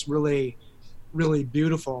is just really, really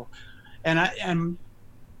beautiful. And I'm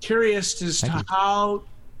curious as to how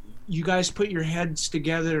you guys put your heads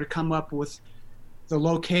together to come up with the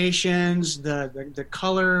locations, the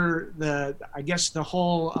color, I guess the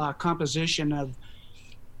whole composition of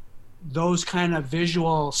those kind of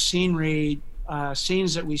visual scenery,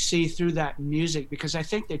 scenes that we see through that music, because I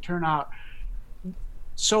think they turn out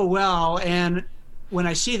so well. And when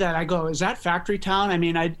I see that, I go, is that Factory Town? I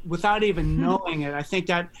mean, without even knowing it, I think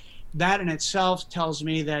that in itself tells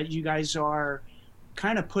me that you guys are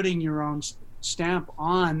kind of putting your own stamp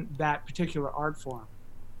on that particular art form.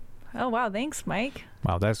 Oh, wow. Thanks, Mike.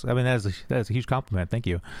 Wow. That is a huge compliment. Thank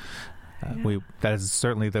you. That is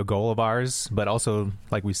certainly the goal of ours, but also,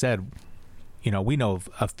 like we said, you know, we know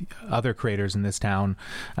of other creators in this town,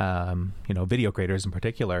 you know, video creators in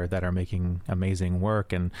particular, that are making amazing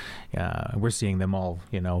work, and we're seeing them all,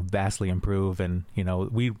 you know, vastly improve. And, you know,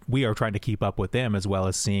 we are trying to keep up with them, as well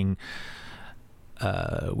as seeing,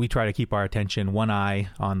 we try to keep our attention, one eye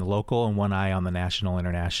on the local and one eye on the national,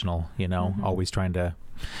 international, you know, always trying to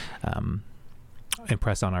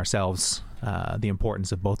impress on ourselves the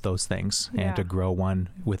importance of both those things, and to grow one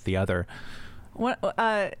with the other. One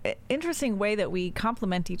interesting way that we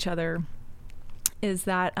complement each other is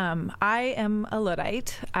that I am a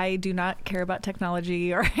Luddite. I do not care about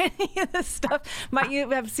technology or any of this stuff.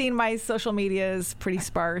 You have seen my social media is pretty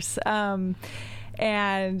sparse.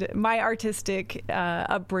 And my artistic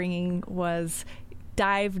upbringing was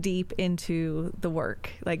dive deep into the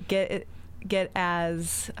work, like get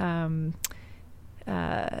as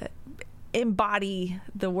embody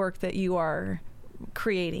the work that you are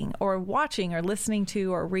creating or watching or listening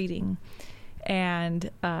to or reading,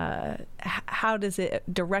 and how does it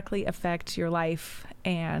directly affect your life,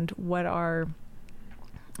 and what are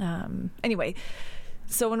anyway.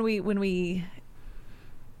 So when we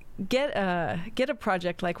get a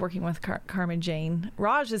project like working with Carmen Jane,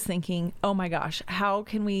 Raj is thinking, oh my gosh, how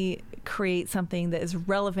can we create something that is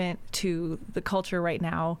relevant to the culture right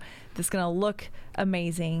now, that's going to look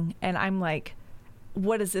amazing? And I'm like,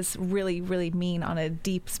 what does this really, really mean on a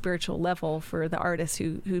deep spiritual level for the artist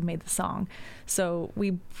who made the song? So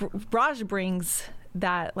Raj brings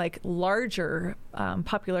that like larger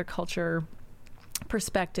popular culture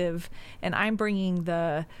perspective, and I'm bringing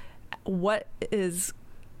what is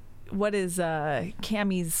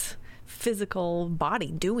Cammie's physical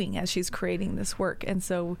body doing as she's creating this work. And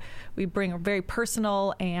so we bring a very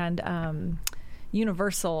personal and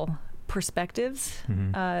universal perspectives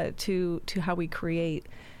to how we create.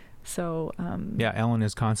 So Ellen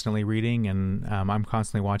is constantly reading, and I'm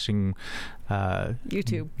constantly watching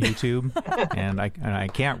YouTube, and I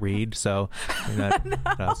can't read, so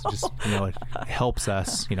it's just, you know, it helps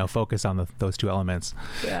us, you know, focus on those two elements.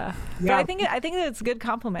 But I think that it's good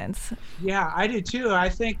compliments. Yeah, I do too. I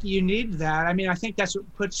think you need that. I mean, I think that's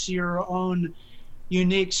what puts your own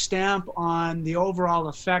unique stamp on the overall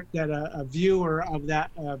effect that a viewer of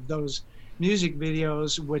those music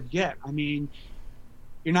videos would get. I mean,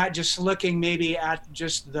 you're not just looking maybe at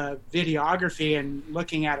just the videography and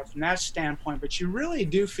looking at it from that standpoint, but you really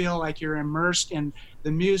do feel like you're immersed in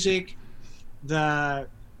the music, the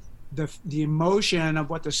emotion of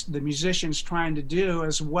what the musician's trying to do,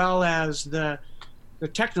 as well as the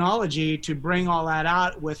technology to bring all that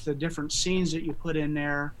out with the different scenes that you put in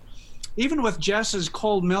there. Even with Jess's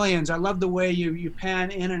Cold Millions, I love the way you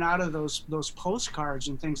pan in and out of those postcards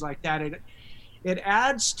and things like that. It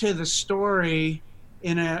adds to the story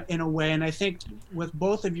in a way, and I think with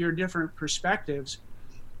both of your different perspectives,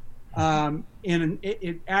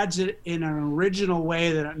 it adds it in an original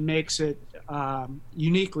way that it makes it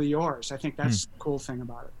uniquely yours. I think that's the cool thing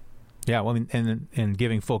about it. Yeah, well, and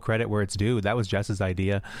giving full credit where it's due, that was Jess's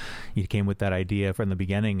idea. He came with that idea from the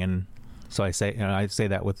beginning, and so I say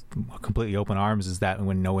that with completely open arms, is that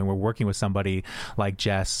when we're working with somebody like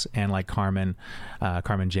Jess and like Carmen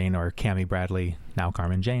Jane, or Cammie Bradley, now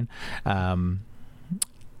Carmen Jane,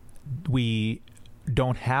 we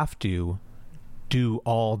don't have to do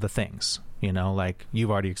all the things. Like you've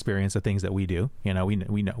already experienced the things that we do. We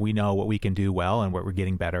know what we can do well and what we're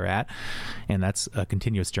getting better at, and that's a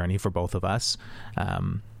continuous journey for both of us,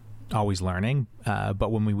 always learning.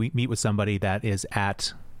 But when we meet with somebody that is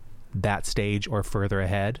at that stage or further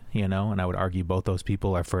ahead, and I would argue both those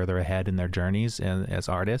people are further ahead in their journeys as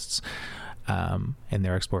artists, in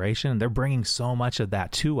their exploration, they're bringing so much of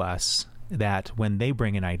that to us that when they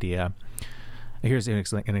bring an idea, here's an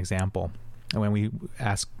example. When we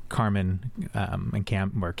asked Carmen and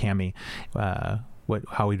Cammie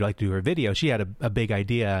how we'd like to do her video, she had a big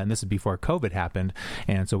idea, and this is before COVID happened,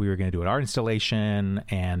 and so we were going to do an art installation,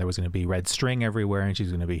 and there was going to be red string everywhere, and she's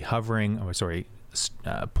going to be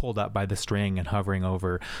pulled up by the string and hovering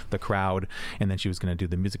over the crowd, and then she was going to do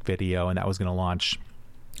the music video, and that was going to launch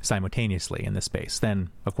simultaneously in this space. Then,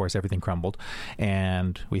 of course, everything crumbled,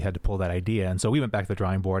 and we had to pull that idea. And so we went back to the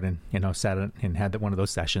drawing board and sat and had one of those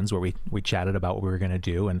sessions where we chatted about what we were going to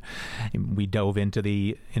do, and we dove into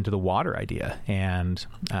the water idea. And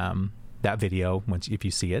that video, if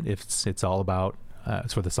you see it, it's all about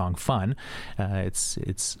it's for the song "Fun."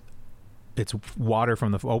 It's water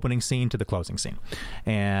from the opening scene to the closing scene.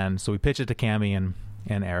 And so we pitched it to Cammie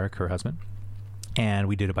and Eric, her husband. And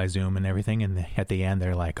we did it by Zoom and everything. And at the end,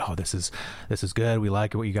 they're like, "Oh, this is good. We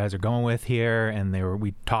like what you guys are going with here." And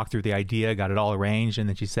we talked through the idea, got it all arranged. And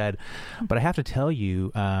then she said, "But I have to tell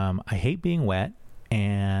you, I hate being wet,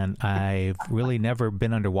 and I've really never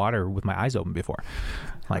been underwater with my eyes open before."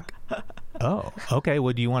 Like, oh, okay.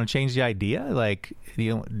 Well, do you want to change the idea? Like, we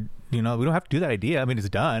don't have to do that idea. I mean, it's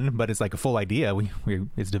done, but it's like a full idea.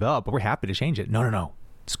 It's developed, but we're happy to change it. No.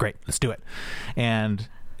 It's great. Let's do it. And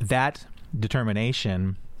that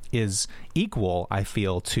determination is equal, I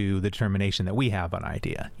feel, to the determination that we have on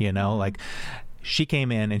idea. Like she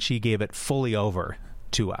came in and she gave it fully over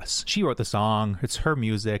to us. She wrote the song. It's her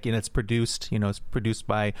music, and it's produced. It's produced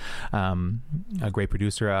by a great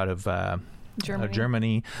producer out of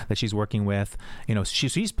Germany that she's working with.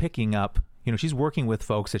 She's picking up. She's working with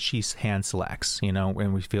folks that she hand selects. And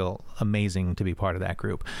we feel amazing to be part of that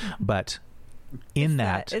group. But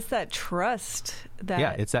it's that trust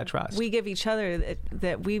that it's that trust we give each other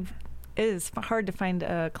that it is hard to find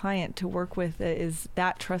a client to work with that is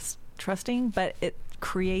that trusting, but it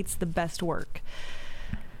creates the best work.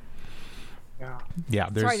 Yeah.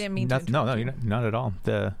 Sorry, I didn't mean to. No, not at all.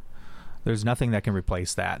 There's nothing that can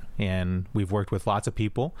replace that. And we've worked with lots of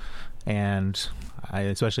people, and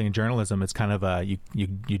especially in journalism, it's kind of you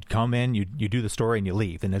come in, you do the story, and you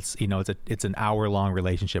leave, and it's an hour-long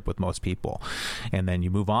relationship with most people, and then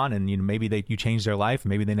you move on, and maybe you change their life,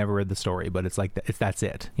 maybe they never read the story, but it's like that's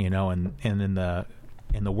it, and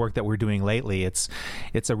in the work that we're doing lately, it's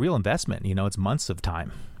a real investment. It's months of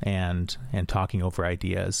time and talking over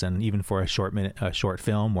ideas, and even for a short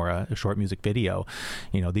film or a short music video,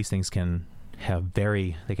 these things can have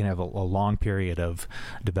a long period of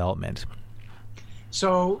development.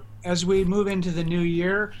 So as we move into the new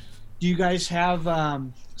year, do you guys have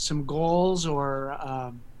some goals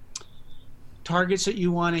or targets that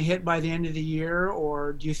you want to hit by the end of the year,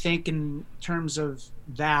 or do you think in terms of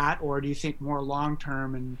that, or do you think more long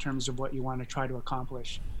term in terms of what you want to try to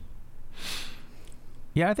accomplish?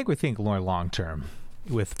 Yeah, I think we think more long term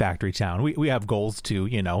with Factory Town. We have goals to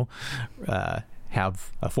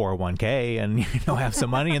have a 401k and have some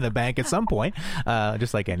money in the bank at some point,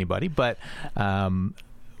 just like anybody. But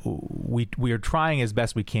we are trying as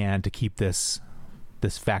best we can to keep this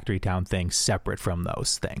Factory Town thing separate from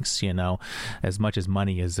those things. As much as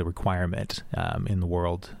money is a requirement in the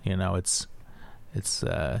world, it's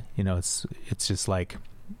just like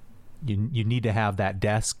you need to have that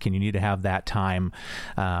desk, and you need to have that time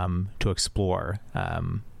to explore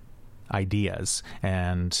ideas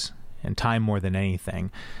and time more than anything.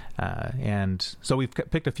 And so we've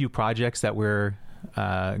picked a few projects that we're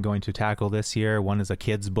going to tackle this year. One is a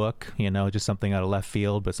kid's book, just something out of left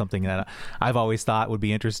field, but something that I've always thought would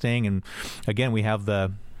be interesting. And again, we have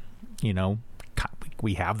the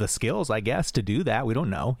skills, I guess, to do that. We don't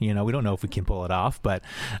know, we don't know if we can pull it off, but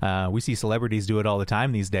we see celebrities do it all the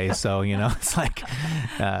time these days. So, it's like,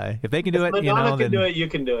 if they can do it, Madonna then can do it, you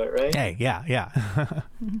can do it, right? Hey, yeah.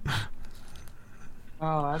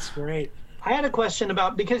 Oh, that's great. I had a question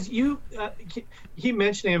about, because you keep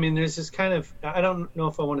mentioning, there's this kind of, I don't know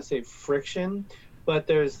if I want to say friction, but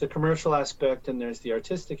there's the commercial aspect and there's the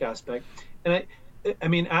artistic aspect. And I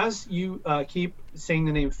mean, as you keep saying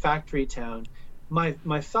the name Factory Town,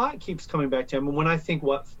 my thought keeps coming back to, I mean, when I think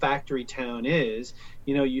what Factory Town is,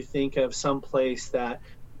 you know, you think of some place that,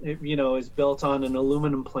 you know, is built on an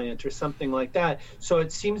aluminum plant or something like that. So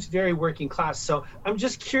it seems very working class. So I'm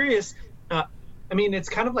just curious. I mean, it's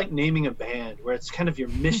kind of like naming a band, where it's kind of your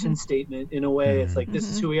mission statement in a way. It's like, this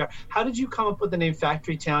is who we are. How did you come up with the name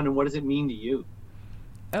Factory Town, and what does it mean to you?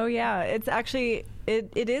 Oh yeah, it's actually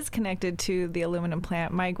it is connected to the aluminum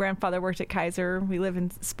plant. My grandfather worked at Kaiser. We live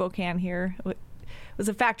in Spokane here. It was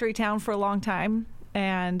a factory town for a long time,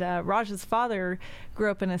 and Raj's father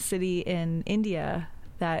grew up in a city in India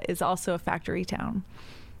that is also a factory town.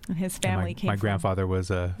 And his family came. My grandfather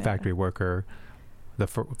was a factory worker. The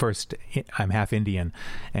first, I'm half Indian,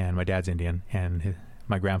 and my dad's Indian, and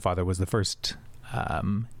my grandfather was the first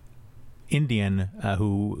Indian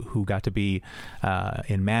who got to be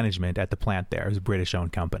in management at the plant there. It was a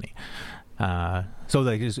British-owned company. So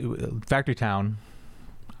like Factory Town,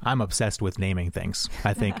 I'm obsessed with naming things.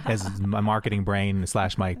 I think as my marketing brain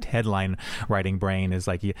 / my headline writing brain is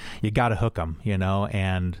like, you got to hook them, you know,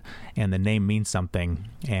 and the name means something.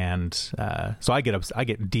 And so I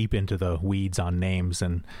get deep into the weeds on names.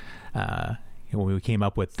 And when we came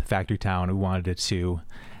up with Factory Town, we wanted it to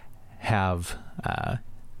have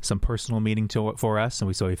some personal meaning for us, and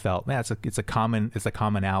we felt, man, it's a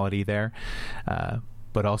commonality there.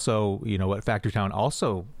 But also, you know, what Factory Town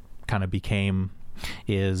also kind of became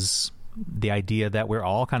is the idea that we're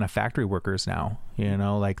all kind of factory workers now. You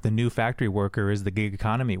know, like the new factory worker is the gig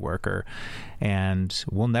economy worker, and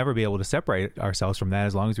we'll never be able to separate ourselves from that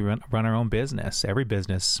as long as we run our own business. Every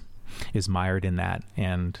business is mired in that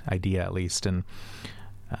and idea, at least. And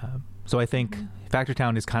so I think Factory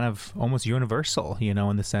Town is kind of almost universal, you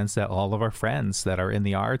know, in the sense that all of our friends that are in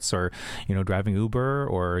the arts, or, you know, driving Uber,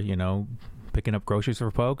 or, you know, picking up groceries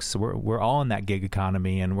for folks, we're all in that gig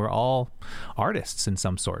economy, and we're all artists in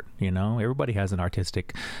some sort. You know, everybody has an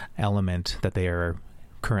artistic element that they are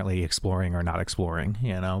currently exploring or not exploring,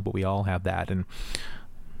 you know, but we all have that. And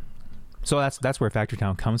so that's where Factory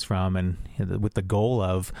Town comes from, and with the goal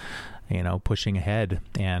of, you know, pushing ahead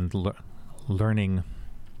and learning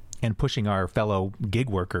and pushing our fellow gig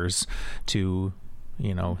workers to,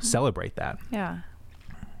 you know, celebrate that. Yeah.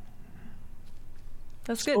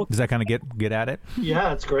 That's good. Does that kind of get at it?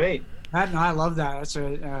 Yeah, it's great. I love that. That's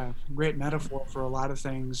a great metaphor for a lot of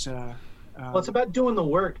things. Well, it's about doing the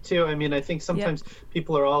work too. I mean, I think sometimes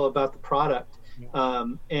people are all about the product,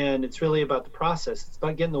 and it's really about the process. It's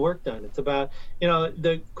about getting the work done. It's about, you know,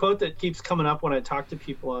 the quote that keeps coming up when I talk to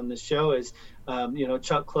people on this show is, you know,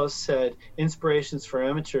 Chuck Close said, "Inspiration's for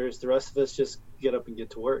amateurs. The rest of us just get up and get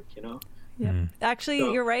to work." You know. Yeah. Actually,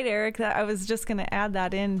 you're right, Eric. That I was just going to add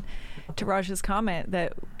that in to Raj's comment,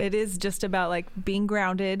 that it is just about like being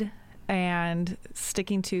grounded and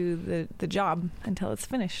sticking to the job until it's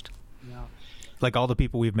finished. Yeah. Like all the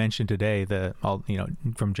people we've mentioned today, you know,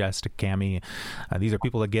 from Jess to Cammie, these are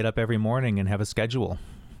people that get up every morning and have a schedule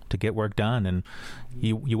to get work done. And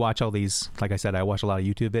you watch all these, like I said, I watch a lot of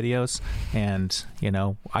YouTube videos, and, you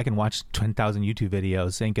know, I can watch 10,000 YouTube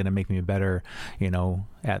videos. Ain't going to make me better, you know,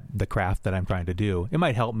 at the craft that I'm trying to do. It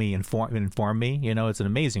might help me inform me, you know. It's an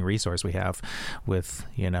amazing resource we have with,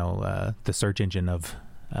 you know, the search engine of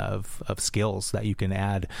skills that you can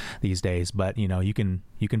add these days. But, you know, you can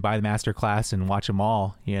buy the master class and watch them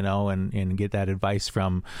all, you know, and get that advice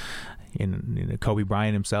from, you know, Kobe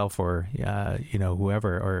Bryant himself, or you know,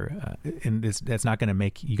 whoever, or and that's not going to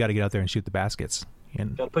make you got to get out there and shoot the baskets.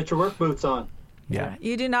 And got to put your work boots on. Yeah.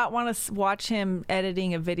 You do not want to watch him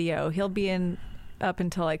editing a video. He'll be up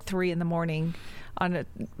until like 3 a.m. on a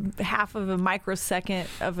half of a microsecond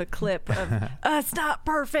of a clip of it's not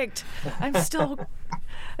perfect.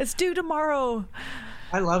 It's due tomorrow.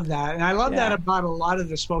 I love that. And I love that about a lot of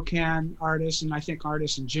the Spokane artists, and I think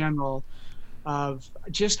artists in general, of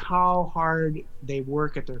just how hard they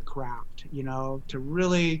work at their craft, you know, to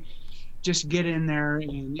really just get in there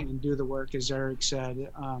and do the work, as Eric said.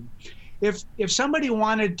 If somebody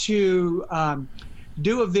wanted to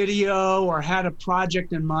do a video or had a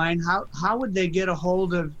project in mind, how would they get a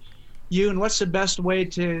hold of you, and what's the best way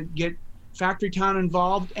to get Factory Town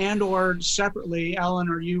involved, and or separately, Ellen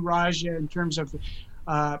or you, Raj, in terms of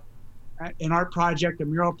an art project, a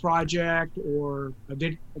mural project, or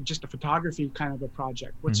just a photography kind of a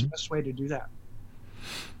project? What's the best way to do that?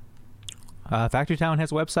 Factory Town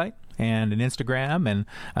has a website and an Instagram,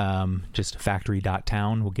 and just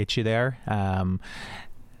factory.town will get you there.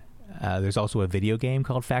 there's also a video game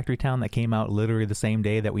called Factory Town that came out literally the same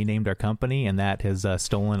day that we named our company, and that has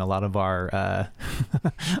stolen a lot of our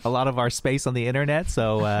a lot of our space on the internet.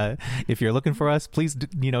 So if you're looking for us, please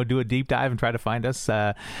do a deep dive and try to find us.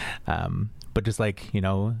 But just like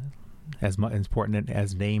as important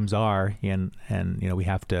as names are, and we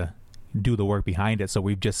have to do the work behind it. So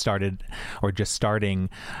we've just starting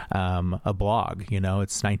a blog. It's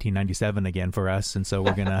 1997 again for us, and so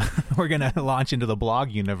we're gonna launch into the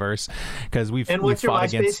blog universe because we've what's your fought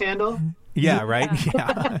MySpace against handle? Yeah, right.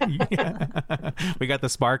 Yeah. We got the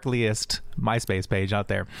sparkliest MySpace page out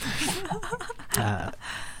there.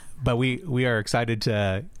 But we are excited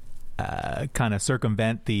to kind of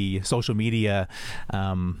circumvent the social media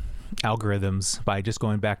algorithms by just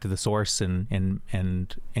going back to the source and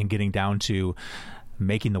getting down to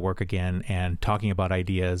making the work again and talking about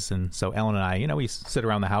ideas. And so Ellen and I, we sit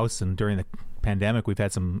around the house, and during the pandemic, we've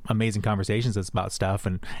had some amazing conversations about stuff,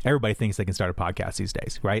 and everybody thinks they can start a podcast these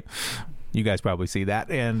days, right? You guys probably see that.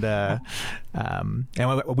 And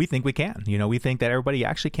we think we can. We think that everybody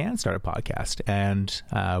actually can start a podcast. And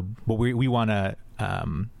but we want to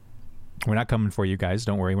we're not coming for you guys.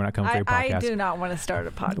 Don't worry. We're not coming for your podcast. I do not want to start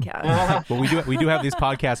a podcast. Well, we do have these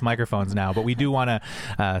podcast microphones now, but we do want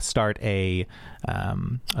to start a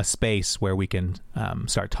space where we can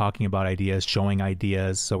start talking about ideas, showing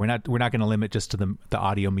ideas. So we're not going to limit just to the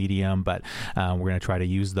audio medium, but we're going to try to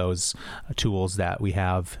use those tools that we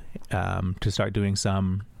have to start doing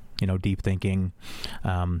some deep thinking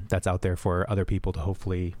that's out there for other people to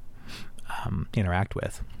hopefully interact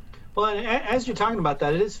with. Well, and as you're talking about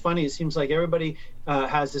that, it is funny. It seems like everybody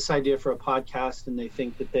has this idea for a podcast, and they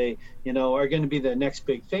think that they, are going to be the next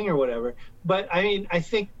big thing or whatever. But I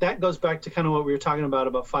think that goes back to kind of what we were talking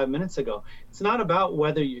about 5 minutes ago. It's not about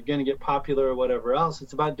whether you're going to get popular or whatever else.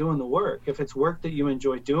 It's about doing the work. If it's work that you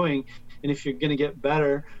enjoy doing, and if you're going to get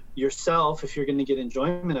better yourself, if you're going to get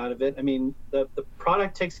enjoyment out of it, the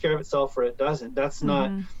product takes care of itself or it doesn't. That's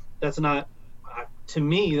not to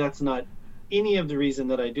me, that's not any of the reason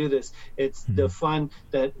that I do this. It's the fun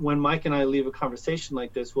that when Mike and I leave a conversation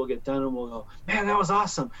like this, we'll get done and we'll go, man, that was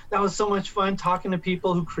awesome. That was so much fun talking to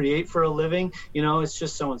people who create for a living. It's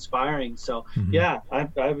just so inspiring. So yeah, I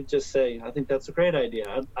would just say, I think that's a great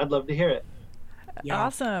idea. I'd love to hear it. Yeah.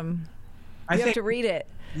 Awesome. You have to read it.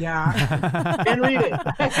 Yeah. And read it.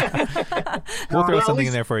 We'll throw something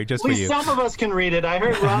in there for you, just for you. Some of us can read it. I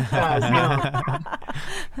heard Rob has.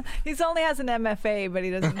 He only has an MFA, but he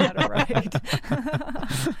doesn't know how to write.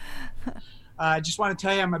 I just want to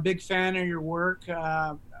tell you I'm a big fan of your work,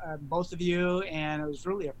 both of you, and it was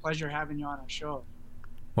really a pleasure having you on our show.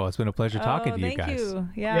 Well, it's been a pleasure talking to you guys. Thank you.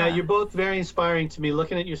 Yeah, you're both very inspiring to me.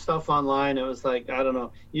 Looking at your stuff online, it was like, I don't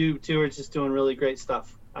know, you two are just doing really great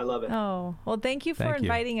stuff. I love it. Oh, well, thank you for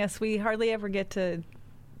inviting us. We hardly ever get to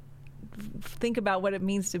think about what it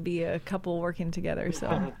means to be a couple working together. So,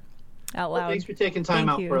 out loud. Well, thanks for taking time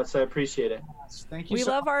out for us. I appreciate it. Thank you. We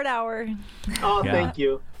love Art Hour. Oh, thank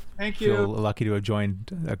you. Thank you. Feel lucky to have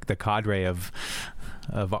joined the cadre of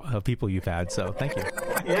people you've had. So, thank you.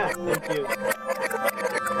 Yeah, thank you.